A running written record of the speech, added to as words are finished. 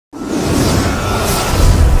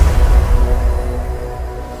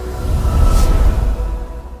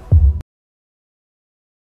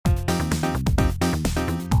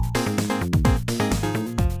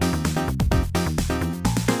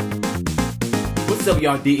What's up,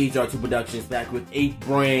 y'all? DHR2 Productions back with a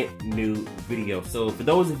brand new video. So for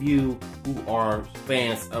those of you who are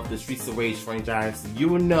fans of the Streets of Rage franchise, you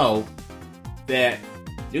will know that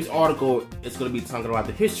this article is going to be talking about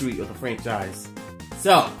the history of the franchise.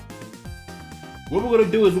 So what we're going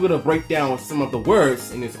to do is we're going to break down some of the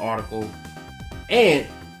words in this article. And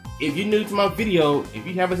if you're new to my video, if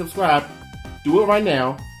you haven't subscribed, do it right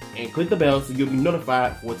now and click the bell so you'll be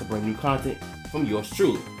notified for to bring new content from yours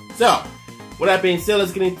truly. So with that being said,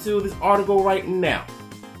 let's get into this article right now.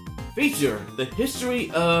 Feature: the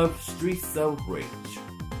history of Streets of Rage,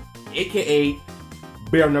 aka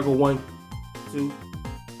Bare Knuckle 1, 2,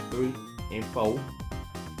 3, and 4.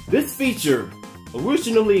 This feature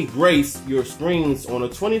originally graced your screens on the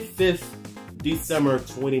 25th December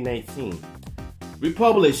 2019.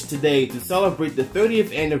 Republished today to celebrate the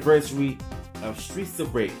 30th anniversary of Streets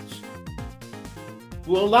of Rage.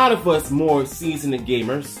 For a lot of us more seasoned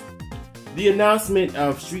gamers, the announcement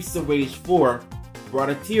of Streets of Rage 4 brought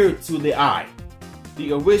a tear to the eye.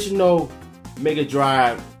 The original Mega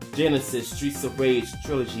Drive Genesis Streets of Rage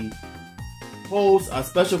trilogy holds a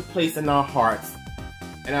special place in our hearts,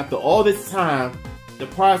 and after all this time, the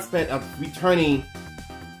prospect of returning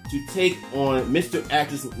to take on Mr.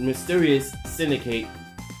 X's mysterious syndicate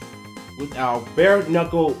with our bare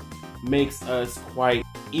knuckle makes us quite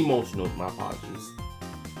emotional. My apologies.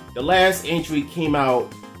 The last entry came out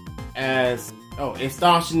as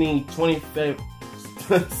astonishing 25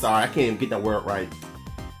 sorry, I can't even get that word right.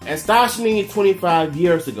 Astonishing 25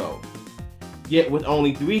 years ago. Yet with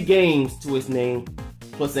only 3 games to its name,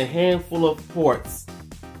 plus a handful of ports,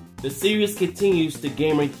 the series continues to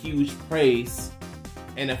gain huge praise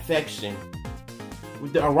and affection.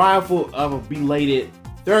 With the arrival of a belated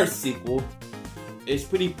 3rd sequel, it's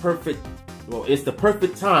the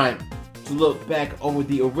perfect time to look back over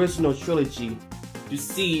the original trilogy to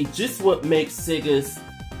see just what makes Sega's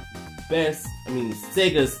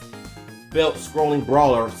belt-scrolling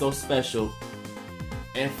brawler so special,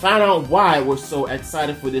 and find out why we're so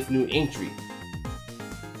excited for this new entry.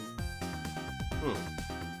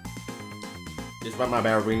 Despite my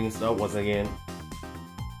bad readings, though, once again,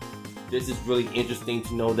 this is really interesting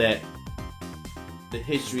to know that the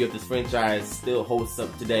history of this franchise still holds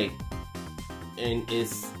up today, and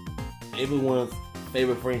is everyone's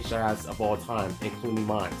favorite franchise of all time, including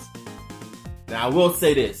mine. Now I will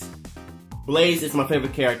say this, Blaze is my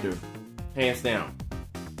favorite character, hands down.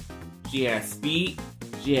 She has speed,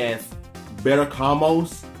 she has better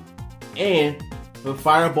combos, and her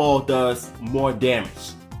fireball does more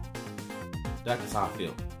damage. That's just how I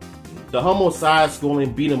feel. The humble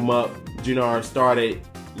side-scrolling beat-em-up genre started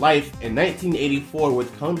life in 1984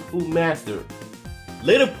 with Kung Fu Master,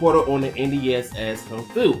 later ported on the NES as Kung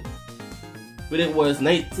Fu. But it was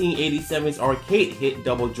 1987's arcade hit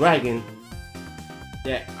Double Dragon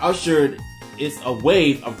that ushered in a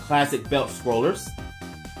wave of classic belt scrollers.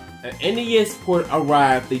 An NES port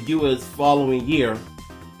arrived the US following year,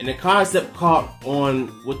 and the concept caught on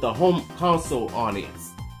with the home console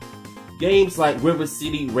audience. Games like River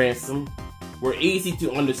City Ransom were easy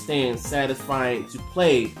to understand, satisfying to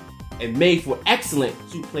play, and made for excellent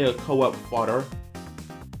 2-player co-op fodder.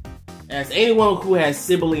 As anyone who has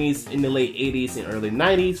siblings in the late 80s and early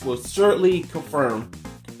 90s will certainly confirm,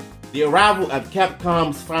 the arrival of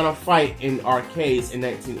Capcom's Final Fight in arcades in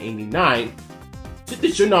 1989 took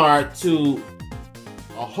the genre to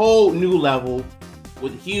a whole new level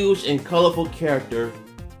with huge and colorful character,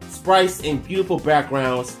 sprites and beautiful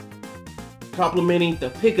backgrounds, complementing the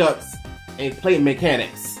pickups and play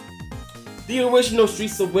mechanics. The original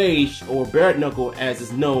Streets of Rage, or Bare Knuckle as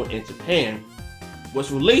is known in Japan, was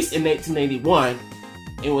released in 1981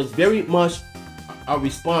 and was very much a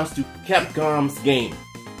response to Capcom's game.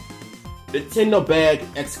 Nintendo bagged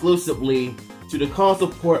exclusively to the console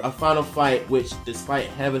port of Final Fight, which, despite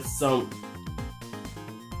having some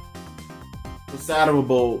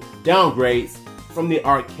considerable downgrades from the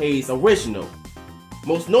arcade's original,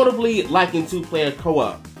 most notably lacking 2-player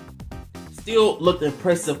co-op, still looked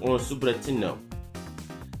impressive on Super Nintendo.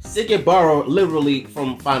 Sega borrowed literally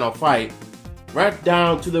from Final Fight, right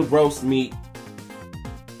down to the roast meat,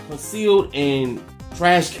 concealed in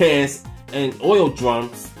trash cans and oil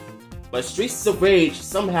drums, but Streets of Rage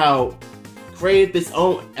somehow created its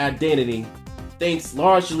own identity, thanks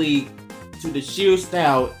largely to the sheer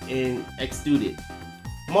style and exuded.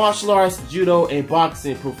 Martial arts, judo, and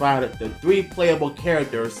boxing provided the 3 playable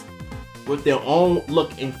characters with their own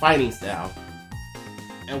look and fighting style.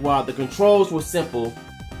 And while the controls were simple,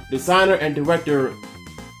 designer and director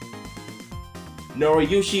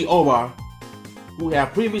Noriyuki Owa, who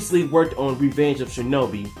had previously worked on Revenge of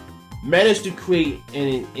Shinobi, managed to create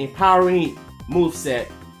an empowering moveset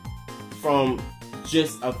from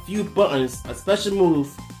just a few buttons. A special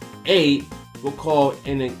move, A, will call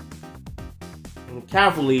in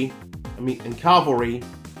cavalry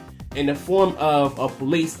in the form of a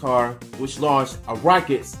police car, which launched a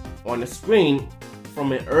rockets on the screen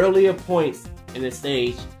from an earlier point in the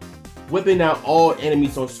stage, whipping out all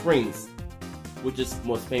enemies on screens, which is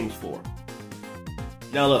most famous for.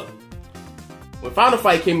 Now look, when Final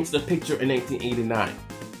Fight came into the picture in 1989,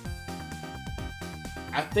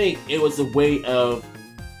 I think it was a way of,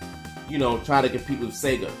 trying to compete with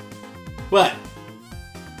Sega. But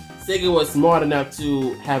Sega was smart enough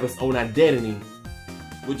to have its own identity,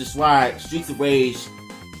 which is why Streets of Rage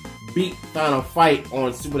beat Final Fight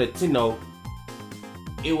on Super Nintendo.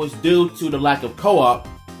 It was due to the lack of co-op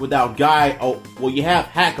without Guy. You have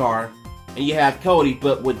Hakkar and you have Cody,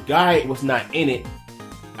 but with Guy was not in it,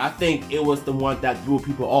 I think it was the one that threw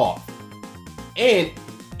people off. And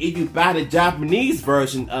if you buy the Japanese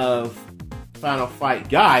version of Final Fight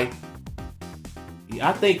Guy,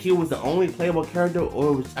 I think he was the only playable character,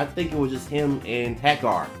 or I think it was just him and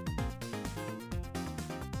Hakkar.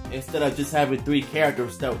 Instead of just having 3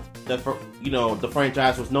 characters that the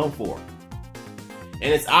franchise was known for.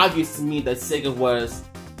 And it's obvious to me that Sega was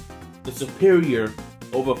the superior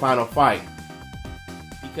over Final Fight,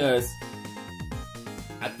 because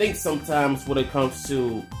I think sometimes when it comes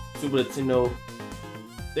to Super Nintendo,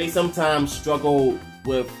 they sometimes struggle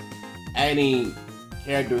with adding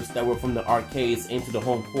characters that were from the arcades into the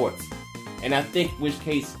home ports. And I think which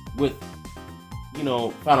case with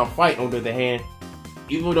Final Fight, on the other hand,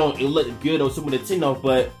 even though it looked good on Super Nintendo,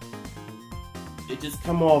 but it just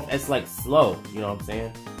come off as like slow, you know what I'm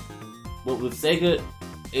saying? But with Sega,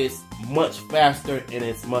 it's much faster and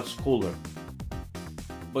it's much cooler.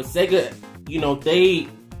 But Sega, they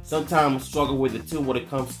sometimes struggle with it too when it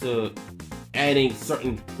comes to adding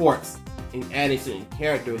certain ports and adding certain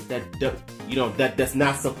characters that that does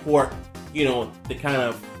not support the kind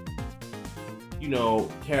of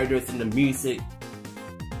characters in the music,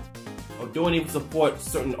 or don't even support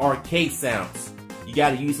certain arcade sounds. You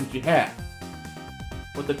gotta use what you have.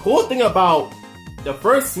 But the cool thing about the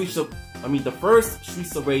first Streets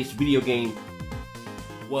of Rage video game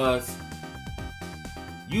was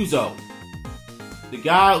Yuzo, the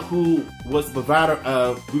guy who was the provider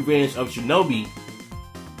of Revenge of Shinobi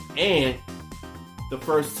and the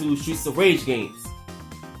first 2 Streets of Rage games.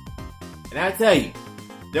 And I tell you,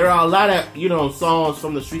 there are a lot of songs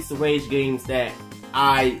from the Streets of Rage games that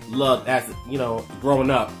I loved as growing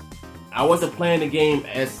up. I wasn't playing the game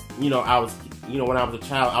as I was when I was a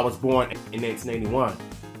child. I was born in 1981,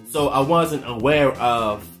 so I wasn't aware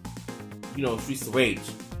of Streets of Rage.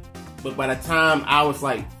 But by the time I was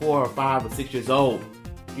like 4 or 5 or 6 years old,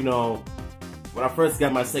 when I first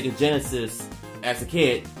got my Sega Genesis as a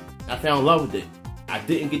kid, I fell in love with it. I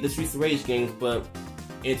didn't get the Streets of Rage games, but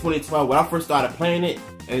in 2012, when I first started playing it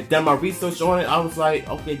and done my research on it, I was like,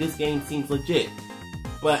 okay, this game seems legit.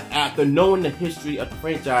 But after knowing the history of the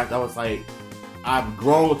franchise, I was like, I've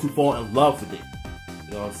grown to fall in love with it.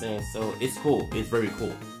 You know what I'm saying? So it's cool. It's very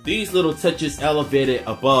cool. These little touches elevated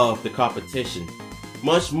above the competition,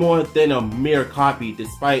 much more than a mere copy,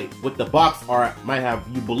 despite what the box art might have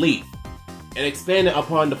you believe. And expanded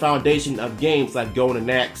upon the foundation of games like Golden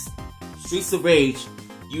Axe, Streets of Rage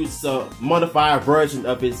used a modified version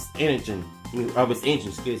of its engine,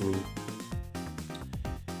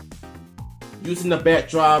 using the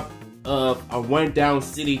backdrop of a run-down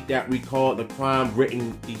city that recalled the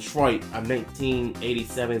crime-ridden Detroit of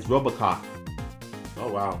 1987's RoboCop.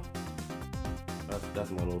 Oh wow,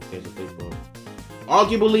 that's my notification on Facebook.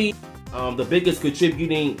 Arguably, the biggest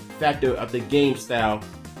contributing factor of the game style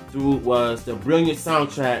through was the brilliant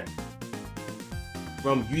soundtrack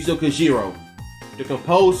from Yuzo Koshiro, the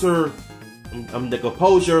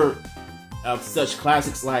composer of such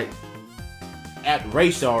classics like At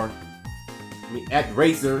Racer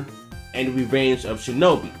and Revenge of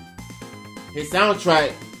Shinobi. His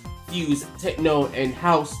soundtrack fused techno and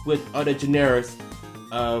house with other genres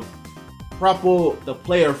of propel the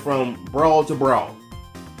player from brawl to brawl.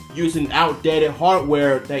 Using outdated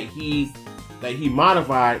hardware that he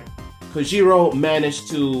modified, Koshiro managed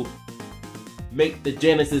to make the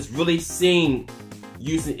Genesis really sing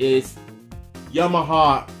using its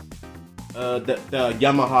Yamaha, the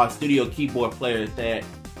Yamaha studio keyboard player that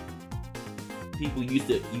people used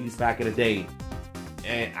to use back in the day.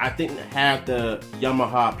 And I didn't have the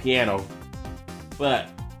Yamaha piano, but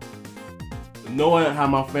knowing how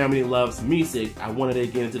my family loves music, I wanted to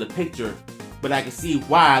get into the picture, but I could see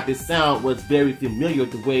why this sound was very familiar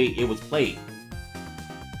the way it was played.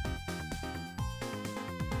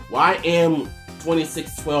 Why I am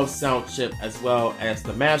 2612 sound chip, as well as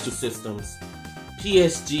the Master System's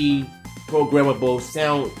PSG programmable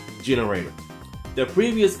sound generator. The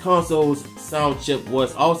previous console's sound chip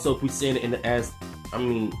was also presented in the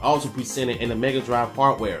Mega Drive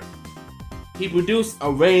hardware. He produced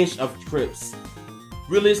a range of trips,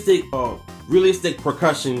 realistic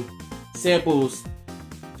percussion samples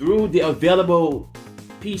through the available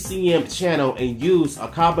PCM channel and used a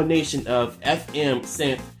combination of FM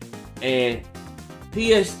synth and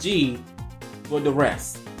PSG for the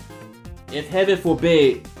rest. If heaven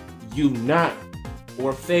forbid you not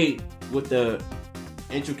or fade with the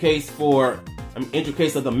interface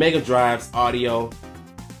of the Mega Drive's audio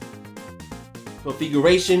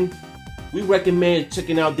configuration, we recommend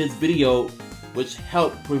checking out this video, which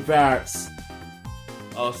provides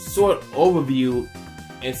a short overview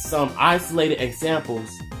and some isolated examples,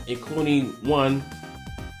 including one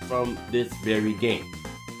from this very game.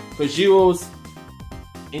 Kojiro's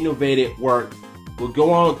innovative work will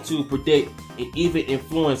go on to predict and even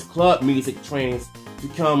influence club music trends to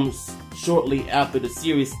come shortly after the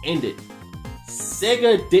series ended.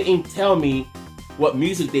 Sega didn't tell me what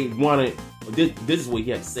music they wanted. This is what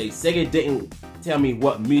he had to say. Sega didn't tell me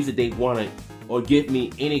what music they wanted or give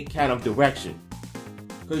me any kind of direction.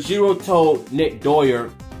 Kojiro told Nick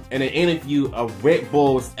Dwyer in an interview of Red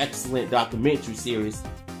Bull's excellent documentary series,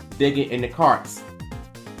 Digging in the Carts,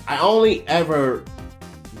 "I only ever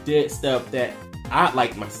did stuff that I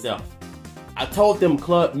liked myself. I told them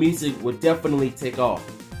club music would definitely take off,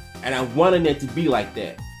 and I wanted it to be like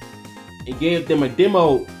that. And gave them a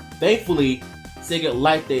demo. Thankfully, Sega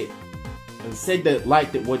liked it, and Sega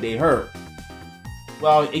liked it what they heard.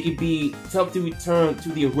 While it could be tough to return to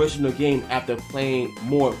the original game after playing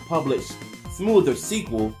more published, smoother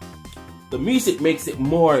sequel, the music makes it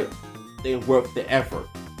more than worth the effort."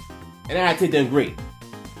 And I tend to agree,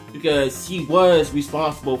 because he was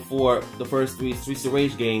responsible for the first 3 Streets of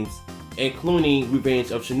Rage games, including Revenge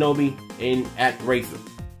of Shinobi and ActRaiser.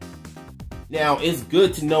 Now, it's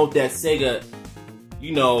good to know that Sega,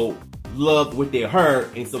 loved what they heard,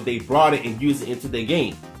 and so they brought it and used it into their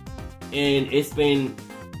game. And it's been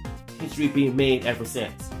history being made ever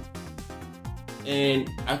since. And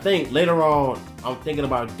I think later on, I'm thinking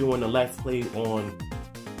about doing a Let's Play on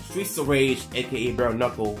Streets of Rage, aka Bare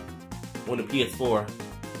Knuckle, on the PS4.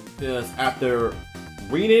 Because after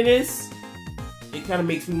reading this, it kind of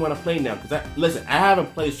makes me want to play now. Because I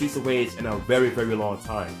haven't played Streets of Rage in a very, very long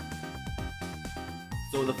time.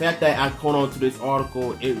 So the fact that I caught on to this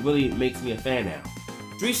article, it really makes me a fan now.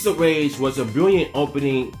 Streets of Rage was a brilliant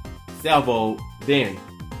opening salvo then,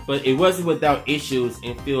 but it wasn't without issues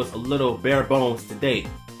and feels a little bare bones today.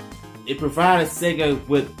 It provided Sega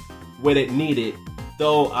with what it needed,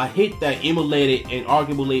 though a hit that emulated and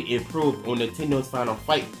arguably improved on Nintendo's Final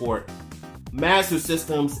Fight port. Master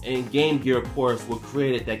Systems and Game Gear ports were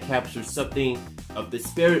created that captured something of the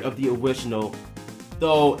spirit of the original,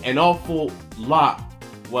 though an awful lot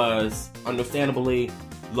was understandably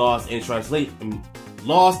lost in translation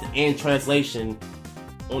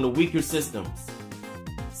on the weaker systems.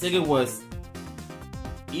 Sega was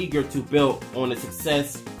eager to build on the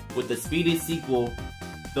success with the speedy sequel,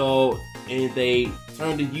 though, and they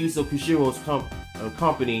turned to Yuzo Koshiro's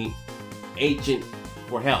company, Agent,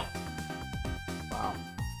 for help. Wow.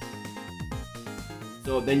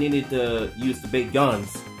 So they needed to use the big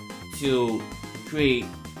guns to create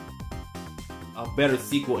a better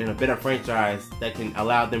sequel and a better franchise that can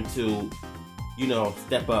allow them to,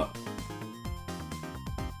 step up.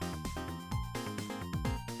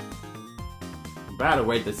 By the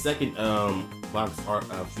way, the second box art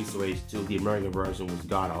of Streets of Rage 2, the American version, was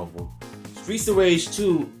god-awful. Streets of Rage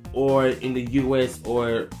 2, or in the US,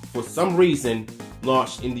 or for some reason,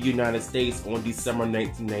 launched in the United States on December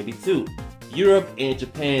 1992. Europe and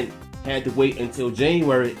Japan had to wait until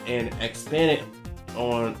January and expanded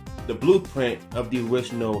on the blueprint of the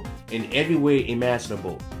original in every way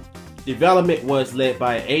imaginable. Development was led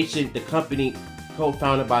by Agent, the company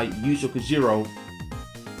co-founded by Yuzo Kojiro,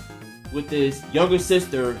 with his younger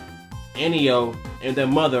sister, Anio, and their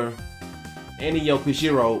mother, Anio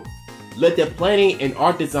Kojiro, led the planning and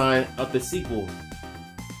art design of the sequel.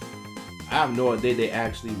 I have no idea they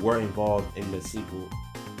actually were involved in the sequel,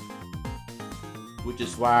 which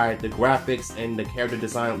is why the graphics and the character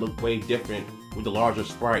design look way different with the larger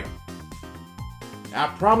sprite.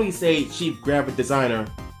 I'd probably say chief graphic designer.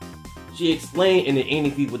 She explained in an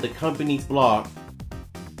interview with the company's blog,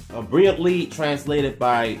 brilliantly translated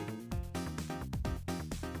by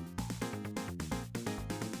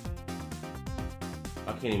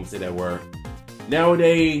I can't even say that word.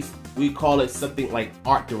 Nowadays, we call it something like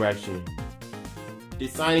art direction.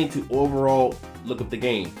 Designing to overall look up the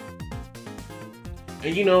game.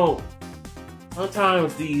 And you know,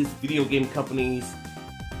 sometimes these video game companies'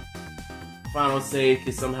 final say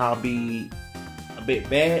can somehow be a bit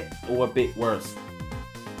bad or a bit worse.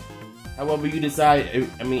 However you decide,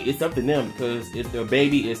 I mean, it's up to them because it's their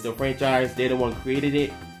baby, it's their franchise, they're the one created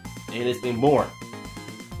it, and it's been born.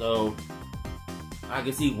 So I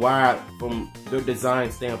can see why, from their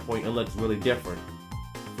design standpoint, it looks really different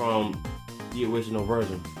from the original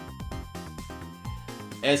version.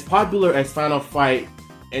 As popular as Final Fight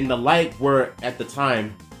and the like were at the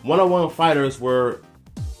time, one-on-one fighters were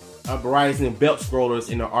uprising belt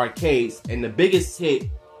scrollers in the arcades, and the biggest hit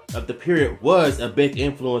of the period was a big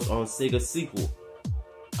influence on Sega's sequel.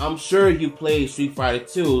 I'm sure you played Street Fighter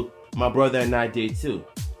 2, my brother and I did too.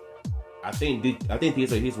 I think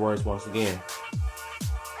these are his words once again.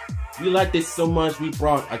 We liked it so much we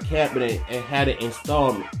brought a cabinet and had it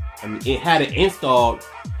installed. It had it installed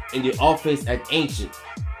in the office at Ancient.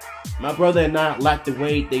 My brother and I liked the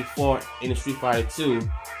way they fought in the Street Fighter 2,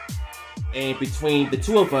 and between the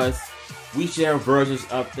two of us, we share versions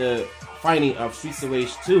of the fighting of Streets of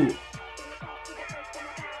Rage 2.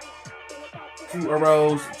 2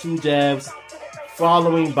 arrows, 2 jabs,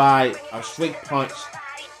 following by a straight punch.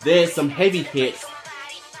 There's some heavy hits,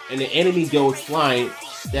 and the enemy goes flying.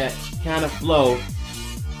 That kind of flow.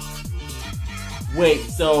 Wait,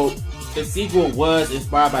 so the sequel was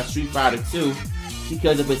inspired by Street Fighter 2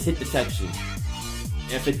 because of its hit detection.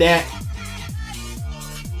 And for that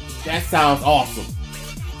sounds awesome.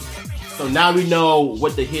 So now we know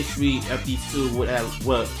what the history of these two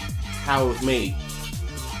how it was made.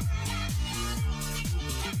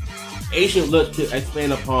 Ancient looked to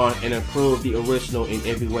expand upon and improve the original in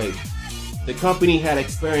every way. The company had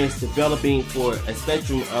experience developing for a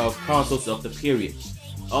spectrum of consoles of the period.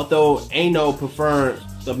 Although Ano preferred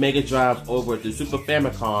the Mega Drive over the Super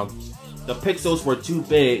Famicom, the pixels were too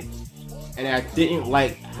big, and I didn't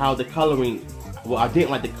like how the coloring. Well, I didn't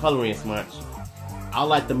like the coloring as much. I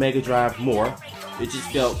liked the Mega Drive more. It just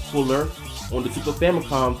felt cooler. On the Super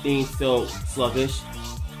Famicom, things felt sluggish.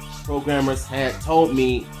 Programmers had told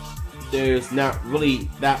me there's not really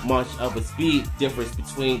that much of a speed difference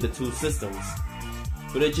between the two systems,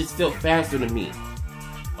 but it just felt faster to me,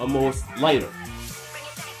 almost lighter.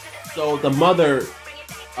 So the mother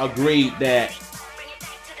agreed that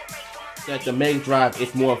the Mega Drive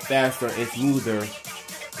is more faster and smoother,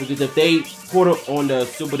 because if they put it on the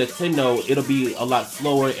Super Nintendo, it'll be a lot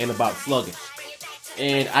slower and about sluggish.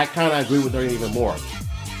 And I kind of agree with her even more.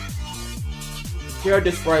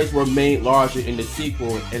 Character sprites were made larger in the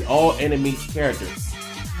sequel and all enemies' characters.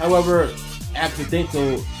 However,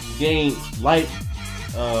 accidental game light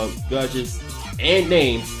gauges and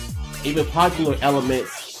names, even popular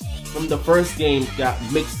elements from the first game got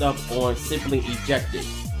mixed up or simply ejected.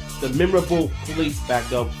 The memorable police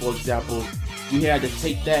backup, for example, we had to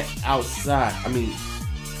take that outside. I mean,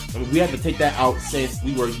 we had to take that out since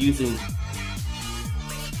we were using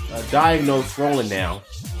diagonal scrolling now.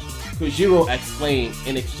 Kojiro explained,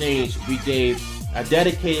 in exchange, we gave a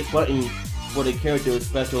dedicated button for the character's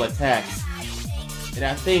special attacks. And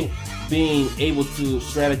I think being able to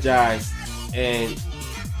strategize and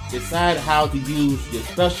decide how to use your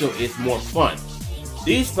special is more fun.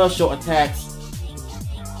 These special attacks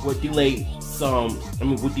would deplete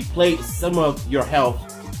some of your health,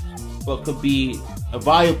 but could be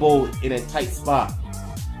valuable in a tight spot.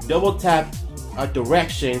 Double tap a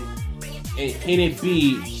direction and hitting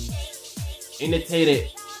B indicated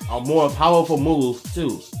a more powerful move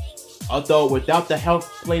too. Although without the health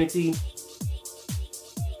plenty,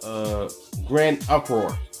 Grand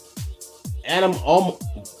Uproar. Adam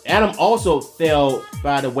also fell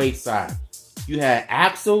by the wayside. You had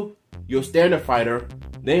Axel, your standard fighter,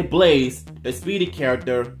 then Blaze, the speedy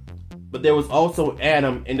character, but there was also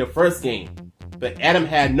Adam in the first game. But Adam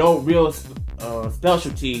had no real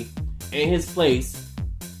specialty. In his place,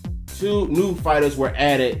 2 new fighters were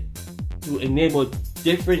added to enable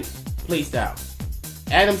different playstyles.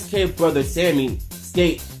 Adam's kid brother Sammy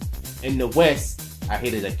Skate in the West, I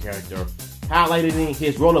hated that character, highlighting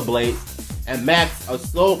his rollerblades, and Max, a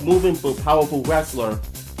slow-moving but powerful wrestler.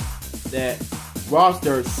 That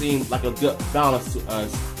roster seemed like a good balance to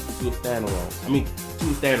us, two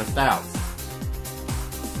standard styles.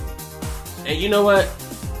 And you know what?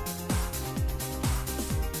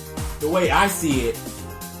 The way I see it,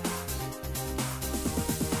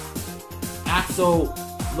 Axel,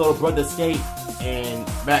 little brother Skate, and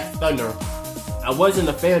Max Thunder, I wasn't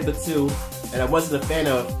a fan of the two, and I wasn't a fan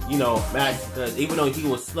of, Max, because even though he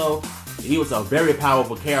was slow, he was a very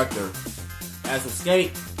powerful character. As a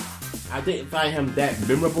Skate, I didn't find him that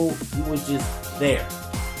memorable. He was just there.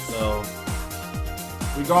 So,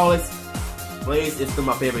 regardless, Blaze is still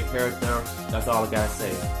my favorite character. That's all I gotta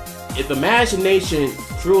say. If imagination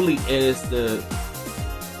truly is the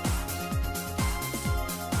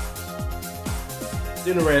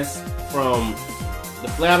interest from the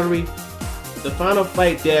flattery, the Final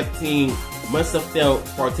Fight dev team must have felt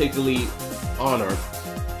particularly honored.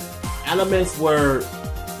 Elements were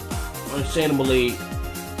unashamedly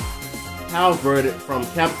perverted from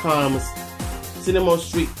Capcom's Cinema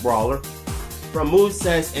Street Brawler, from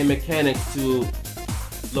movesets and mechanics to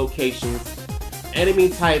locations, enemy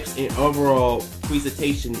types, and overall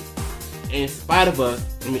presentation. In spite of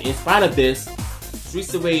this,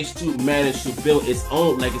 Streets of Rage 2 managed to build its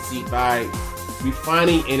own legacy by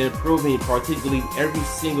refining and improving particularly every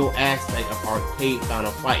single aspect of arcade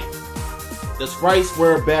Final Fight. The sprites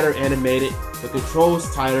were better animated, the controls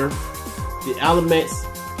tighter, the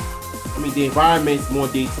environments more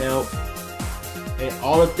detailed, and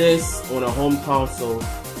all of this on a home console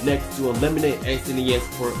next to a limited SNES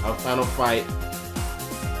port of Final Fight.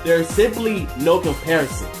 There's simply no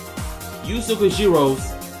comparison. Yu Sukejiro's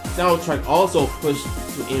soundtrack also pushed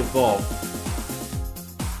to envelop,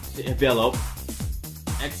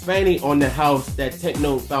 expanding on the house that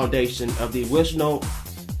techno foundation of the original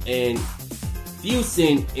and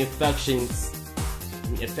fusing infections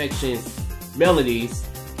melodies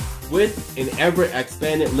with an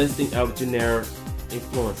ever-expanded listing of generic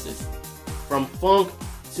influences, from funk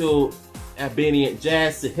to ambient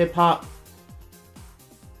jazz to hip-hop,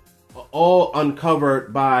 all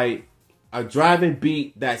uncovered by a driving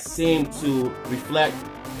beat that seemed to reflect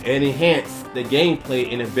and enhance the gameplay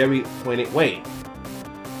in a very poignant way.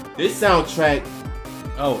 This soundtrack,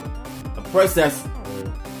 I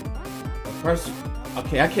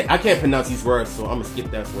can't pronounce these words, so I'm gonna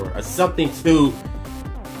skip that word. Something to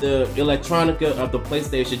the electronica of the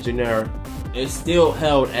PlayStation genre is still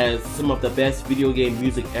held as some of the best video game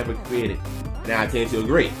music ever created, and I tend to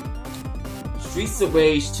agree. Streets of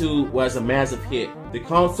Rage 2 was a massive hit. The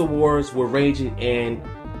console wars were raging, and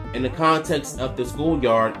in the context of the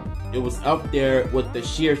schoolyard, it was up there with the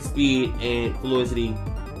sheer speed and fluidity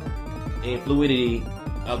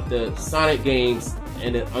of the Sonic games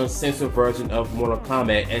and the uncensored version of Mortal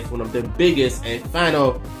Kombat as one of the biggest and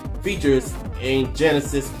final features in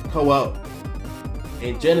Genesis co-op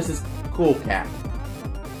and Genesis Cool Cap.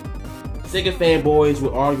 Sega fanboys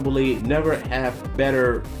will arguably never have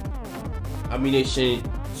better ammunition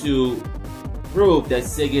to prove that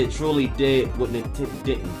Sega truly did what Nintendo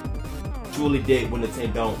didn't. Truly did what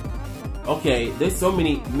Nintendo don't. Okay, there's so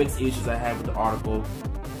many mixed issues I have with the article.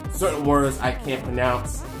 Certain words I can't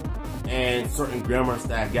pronounce, and certain grammars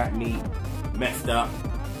that got me messed up.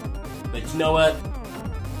 But you know what?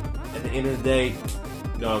 At the end of the day,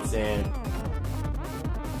 you know what I'm saying?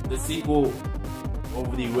 The sequel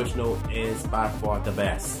over the original is by far the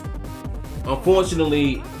best.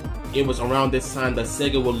 Unfortunately, it was around this time that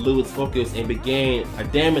Sega would lose focus and began a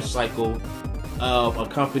damage cycle of a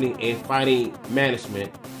company and fighting management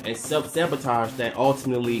and self-sabotage that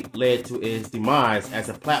ultimately led to its demise as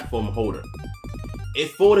a platform holder.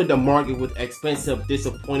 It flooded the market with expensive,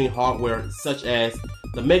 disappointing hardware such as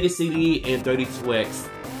the Mega CD and 32X.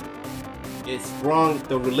 It sprung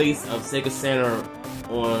the release of Sega Saturn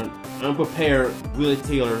on unprepared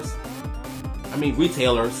retailers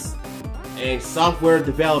and software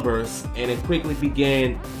developers, and it quickly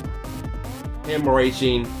began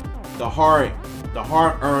hemorrhaging the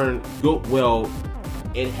hard-earned goodwill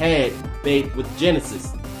it had baked with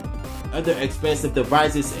Genesis. Other expensive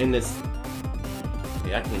devices in this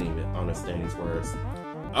I can't even understand these words.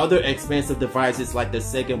 Other expensive devices like the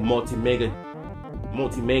Sega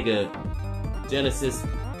Multi-Mega Genesis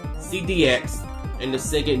CDX and the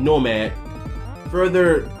Sega Nomad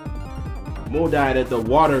further muddied the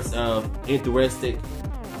waters of interested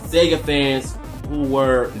Sega fans who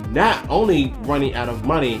were not only running out of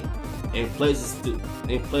money and places to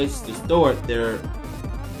store their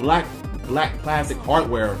black plastic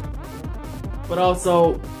hardware, but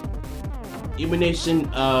also emanation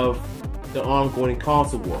of the ongoing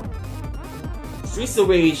console war. Streets of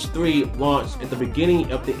Rage 3 launched at the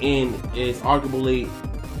beginning of the end is arguably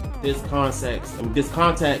this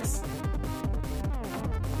context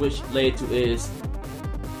which led to its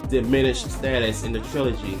diminished status in the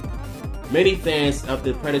trilogy. Many fans of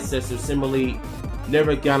the predecessor similarly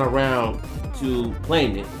never got around to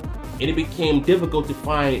playing it, and it became difficult to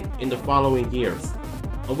find in the following years.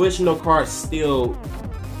 Original cards still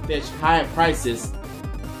fetch high prices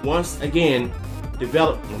once again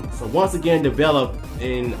developed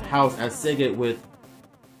in-house at Sega with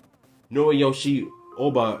Noriyoshi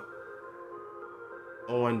Oba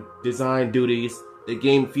on design duties The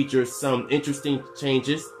game features some interesting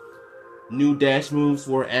changes. New dash moves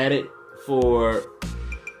were added for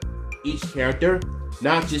each character.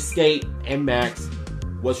 Not just Skate and Max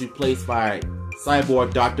was replaced by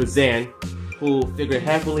Cyborg Dr. Zan, who figured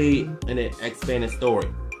heavily in an expanded story.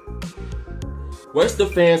 Western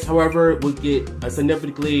fans, however, would get a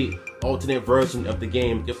significantly alternate version of the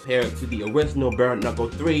game compared to the original Bare Knuckle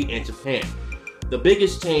 3 in Japan. The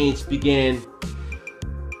biggest change being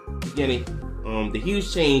the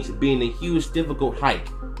huge change being the huge difficult hike.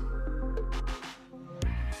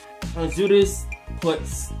 Hanzudis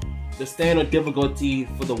puts the standard difficulty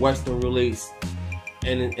for the Western release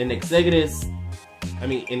and in excess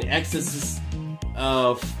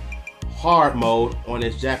of hard mode on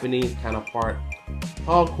its Japanese counterpart.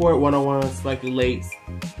 Hardcore 101 speculates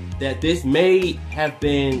that this may have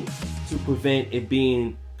been to prevent it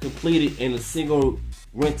being completed in a single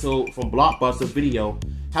rental from Blockbuster Video.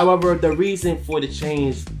 However, the reason for the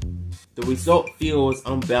change, the result feels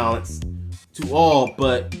unbalanced to all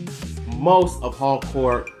but most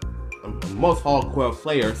hardcore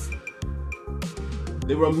players.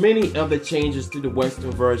 There were many other changes to the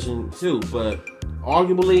Western version too, but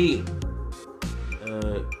arguably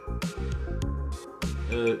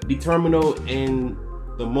determinal in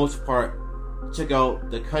the most part. Check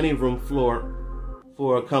out the cutting room floor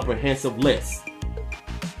for a comprehensive list.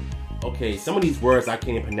 Okay, some of these words I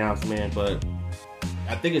can't pronounce, man, but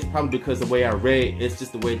I think it's probably because the way I read, it's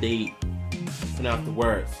just the way they pronounce the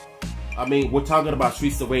words. I mean, we're talking about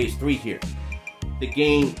Streets of Rage 3 here. The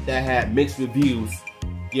game that had mixed reviews,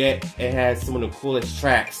 yet it had some of the coolest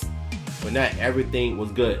tracks, but not everything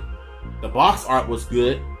was good. The box art was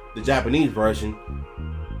good, the Japanese version,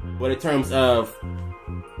 but in terms of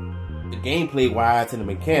the gameplay wise and the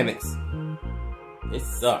mechanics, it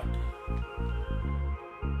sucked.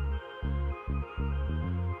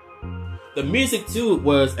 The music too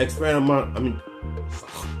was experimental.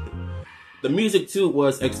 The music too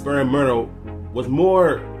was experimental, was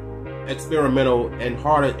more experimental and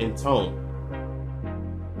harder in tone.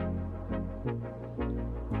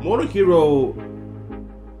 Motohiro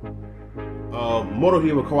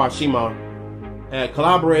Kawashima had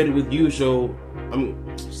collaborated with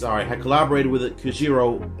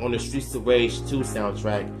Kojiro on the Streets of Rage 2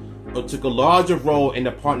 soundtrack, but took a larger role in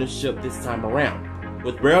the partnership this time around.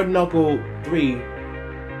 With Bare Knuckle 3,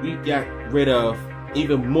 we got rid of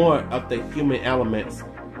even more of the human elements,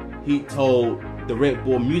 he told the Red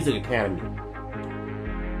Bull Music Academy.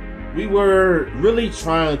 We were really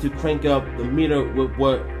trying to crank up the meter with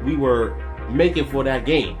what we were making for that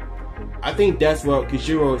game. I think that's what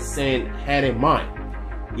Kojiro-san had in mind.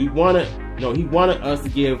 He wanted us to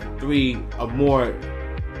give 3 a more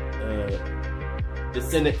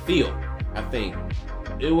descendant feel, I think.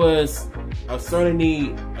 It was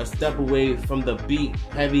certainly a step away from the beat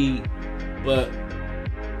heavy but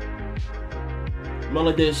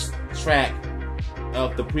melodious track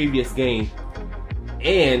of the previous game,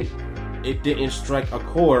 and it didn't strike a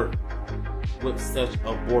chord with such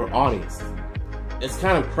a broad audience. It's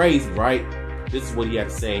kind of crazy, right? This is what he had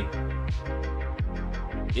to say.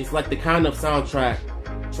 It's like the kind of soundtrack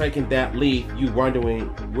tracking that leave you wondering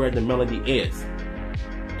where the melody is.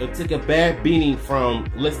 It took a bad beating from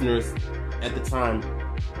listeners at the time.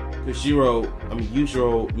 Yujiro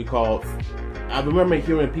recalled, I remember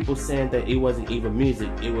hearing people saying that it wasn't even music,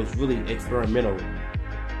 it was really experimental.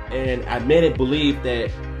 And I made it believe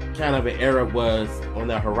that kind of an era was on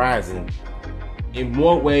the horizon. In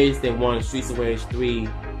more ways than one, Streets of Rage 3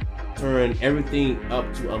 turned everything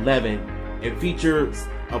up to 11. It features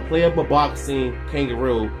a playable boxing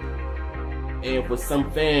kangaroo, and for some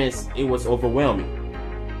fans, it was overwhelming.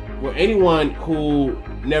 For anyone who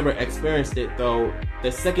never experienced it, though,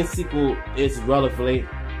 the second sequel is revelation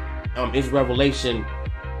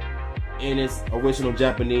in its original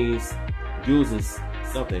Japanese uses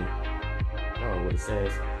something. I don't know what it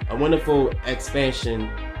says. A wonderful expansion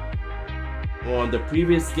on the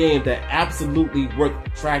previous game that absolutely worth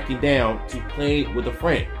tracking down to play with a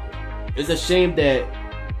friend. It's a shame that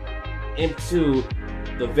M2,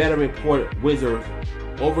 the veteran port wizard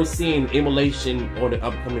overseeing emulation on the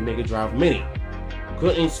upcoming Mega Drive Mini,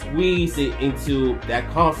 couldn't squeeze it into that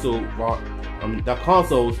console's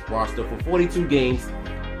roster for 42 games,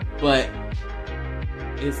 but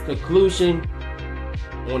its conclusion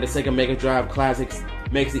on the Sega Mega Drive Classics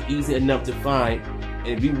makes it easy enough to find. And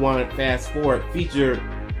if you want to fast forward feature,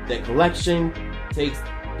 the collection takes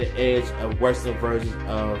the edge of Western versions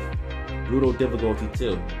of Brutal Difficulty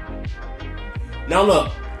 2. Now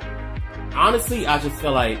look, honestly, I just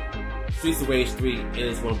feel like Streets of Rage 3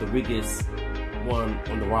 is one of the weakest one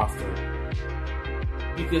on the roster.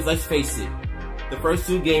 Because let's face it, the first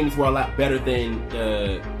 2 games were a lot better than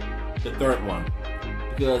the third one,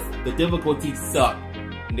 because the difficulty sucked,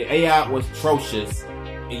 and the AI was atrocious,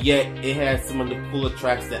 and yet it had some of the cooler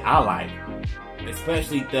tracks that I like,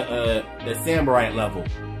 especially the samurai level.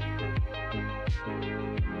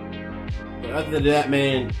 But other than that,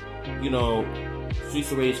 man, you know,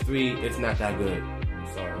 Streets of Rage 3 is not that good.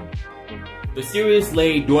 So the series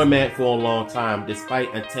lay dormant for a long time,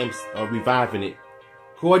 despite attempts of reviving it.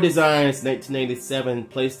 Core Design's 1987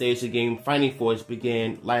 PlayStation game Fighting Force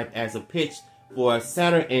began life as a pitch for a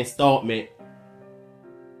Saturn installment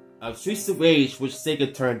of Streets of Rage, which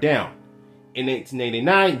Sega turned down. In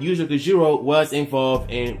 1989, Yuzo Koshiro was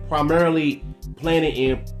involved in primarily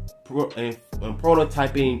planning and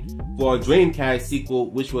prototyping for a Dreamcast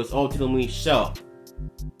sequel, which was ultimately shelved.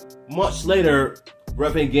 Much later,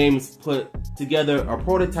 Revenant Games put together a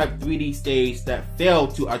prototype 3D stage that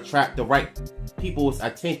failed to attract the right people's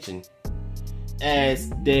attention.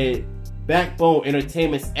 As the Backbone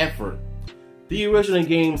Entertainment's effort, the original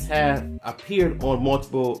games have appeared on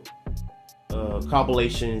multiple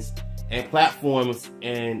compilations and platforms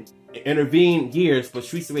and intervened years, but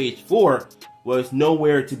Streets of Rage 4 was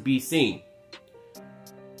nowhere to be seen.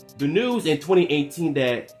 The news in 2018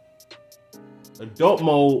 that Adult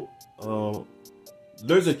Mode,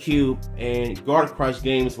 Lizard Cube, and Guard Crush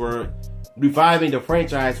games were reviving the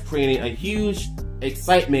franchise, creating a huge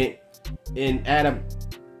excitement and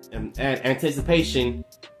anticipation,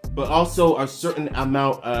 but also a certain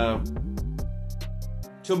amount of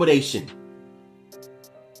trepidation.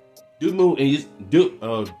 Dotemu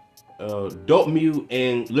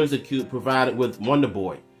and Lizard Cube provided with Wonder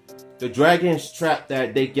Boy, the Dragon's Trap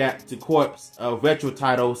that they got to corpse of retro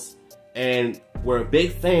titles, and were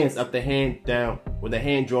big fans of the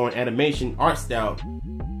hand-drawn animation art style,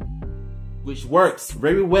 which works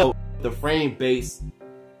very well with the frame-based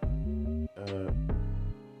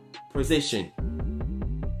precision,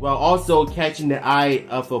 while also catching the eye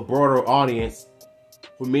of a broader audience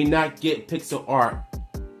who may not get pixel art.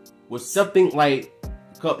 With something like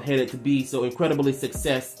Cuphead to be so incredibly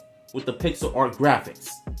success with the pixel art graphics.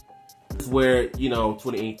 This is where, you know,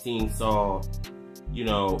 2018 saw, you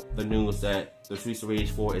know, the news that the Streets of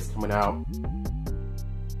Rage 4 is coming out.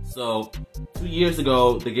 So 2 years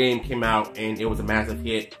ago, the game came out and it was a massive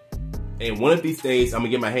hit. And one of these days, I'm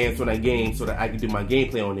gonna get my hands on that game so that I can do my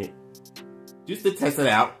gameplay on it, just to test it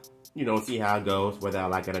out, you know, see how it goes, whether I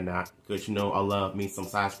like it or not. Because, you know, I love me some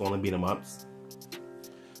side-scrolling beat-em-ups.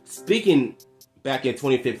 Speaking back in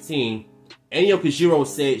 2015, Enyo Koshiro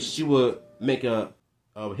said she would make a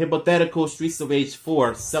hypothetical Streets of Rage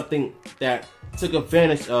 4, something that took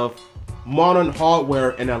advantage of modern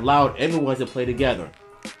hardware and allowed everyone to play together,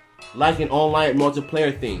 like an online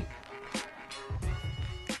multiplayer thing,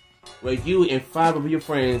 where you and 5 of your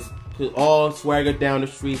friends could all swagger down the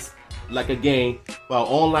streets like a game, while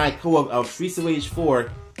online co-op of Streets of Rage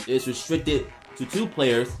 4 is restricted to 2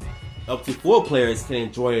 players. Up to 4 players can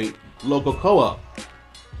enjoy local co-op.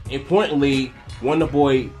 Importantly, Wonder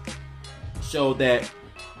Boy showed that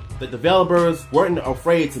the developers weren't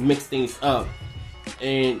afraid to mix things up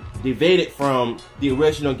and deviated from the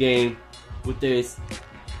original game with this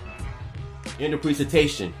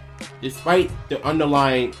interpretation, despite the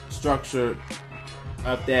underlying structure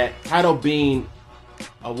of that title being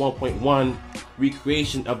a 1.1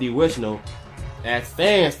 recreation of the original. As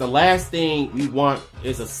fans, the last thing we want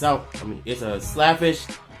is a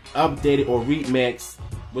slappish, updated or remix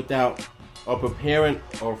without preparing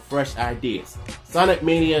or fresh ideas. Sonic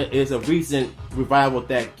Mania is a recent revival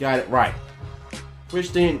that got it right.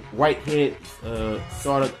 Christian Whitehead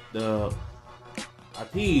sort of the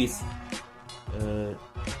appease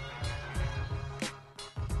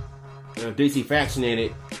DC faction in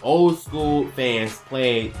it. Old school fans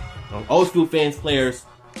players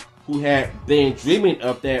who had been dreaming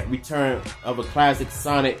of that return of a classic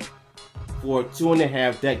Sonic for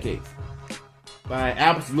 2.5 decades. By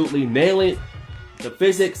absolutely nailing the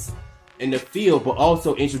physics and the feel, but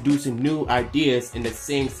also introducing new ideas in the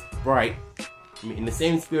same spirit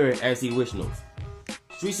as the originals.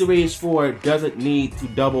 Streets of Rage 4 doesn't need to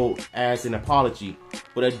double as an apology,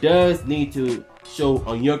 but it does need to show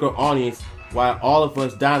a younger audience why all of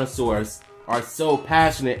us dinosaurs are so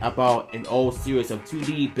passionate about an old series of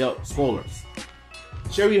 2D belt scrollers.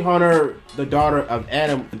 Cherry Hunter, the daughter of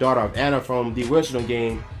Anna from the original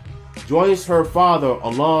game, joins her father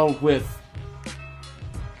along with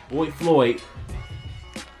Boy Floyd.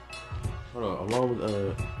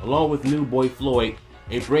 Along with new Boy Floyd,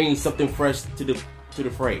 and brings something fresh to the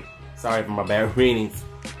fray. Sorry for my bad readings.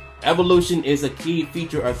 Evolution is a key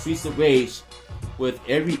feature of Streets of Rage, with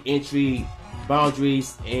every entry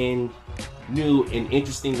boundaries and new and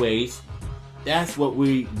interesting ways. That's what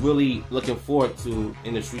we really looking forward to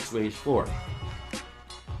in the Streets of Rage 4.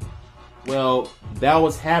 Well, that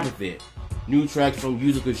was half of it. New tracks from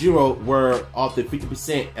Yuzo Koshiro were off the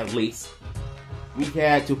 50% at least. We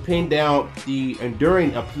had to pin down the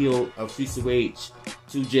enduring appeal of Streets of Rage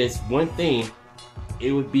to just one thing.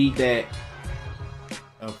 It would be that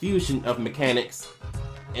a fusion of mechanics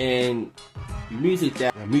and music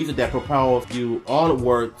that propels you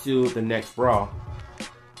onward to the next brawl.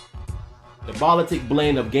 The ballistic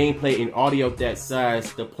blend of gameplay and audio that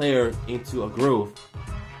size the player into a groove.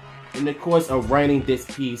 In the course of writing this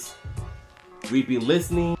piece, we'd be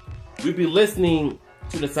listening to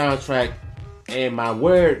the soundtrack, and my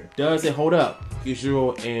word, does it hold up.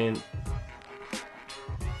 Koshiro and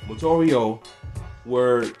Motorio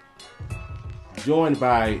were joined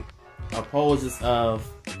by opposers of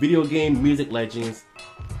video game music legends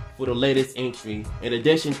for the latest entry, in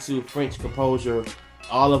addition to French composer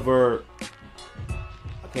Oliver,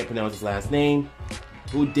 I can't pronounce his last name,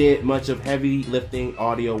 who did much of heavy lifting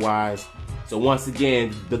audio-wise. So once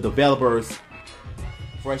again, the developers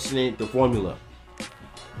freshening the formula.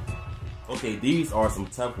 Okay, these are some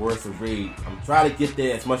tough words to read. I'm trying to get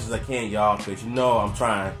there as much as I can, y'all, because you know I'm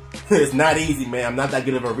trying. It's not easy, man. I'm not that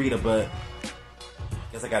good of a reader, but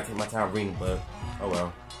I guess I gotta take my time reading, but oh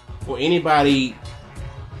well. For anybody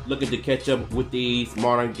looking to catch up with these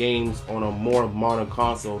modern games on a more modern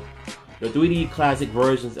console, the 3D classic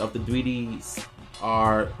versions of the 3Ds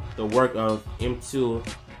are the work of M2,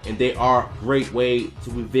 and they are a great way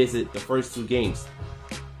to revisit the first two games.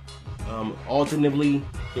 Alternatively,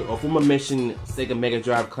 the aforementioned Sega Mega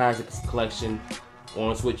Drive Classics collection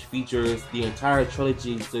on Switch features the entire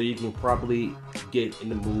trilogy, so you can probably get in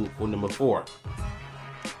the mood for number 4.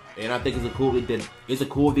 And I think it's a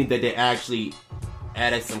cool thing that they actually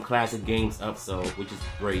added some classic games up, so which is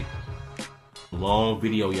great. Long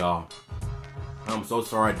video, y'all. I'm so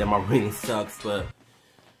sorry that my reading sucks, but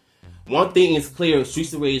one thing is clear: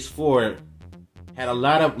 Streets of Rage 4 had a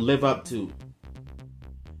lot of live up to.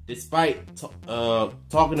 Despite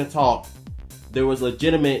talking the talk, there was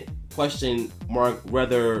legitimate question mark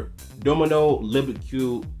whether Domino,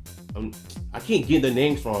 Libcube, I can't get the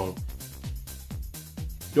names wrong,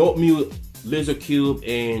 Dotemu, Lizard Cube,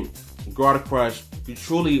 and Garda Crush could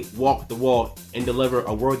truly walk the walk and deliver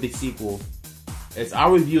a worthy sequel. As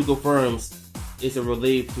our review confirms, it's a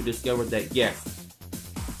relief to discover that yes,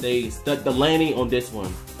 they stuck the landing on this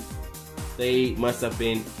one. They must have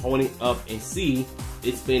been holding up and see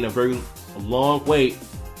it's been a very long wait,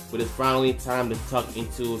 but it's finally time to tuck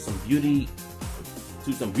into some beauty,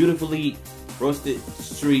 to some beautifully roasted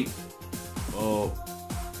street,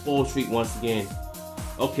 full street once again.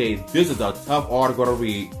 Okay, this is a tough article to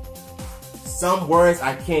read. Some words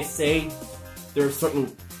I can't say. There are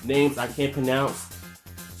certain names I can't pronounce.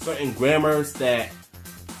 Certain grammars that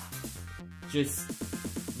just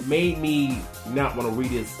made me not want to read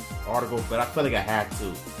this article, but I feel like I had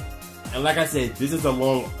to. And like I said, this is a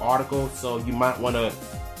long article, so you might want to,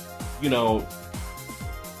 you know,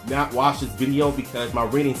 not watch this video because my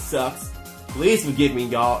reading sucks. Please forgive me,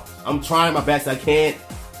 y'all. I'm trying my best I can,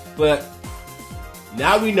 but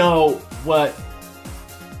now we know what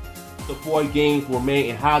the 4 games were made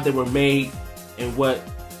and how they were made and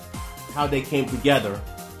how they came together.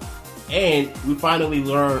 And we finally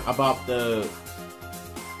learn about the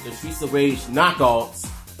Streets of Rage knockoffs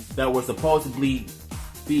that were supposedly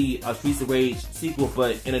be a Streets of Rage sequel,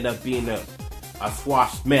 but ended up being a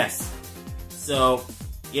squashed mess. So,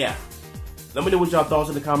 yeah. Let me know what y'all thoughts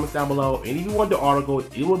in the comments down below. And if you want the article,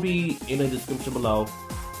 it will be in the description below.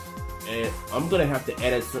 And I'm gonna have to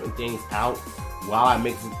edit certain things out while I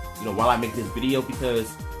make this video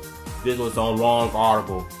because this was a long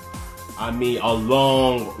article. I mean, a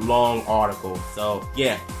long article. So,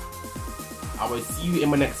 yeah. I will see you in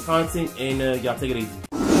my next content, and y'all take it easy.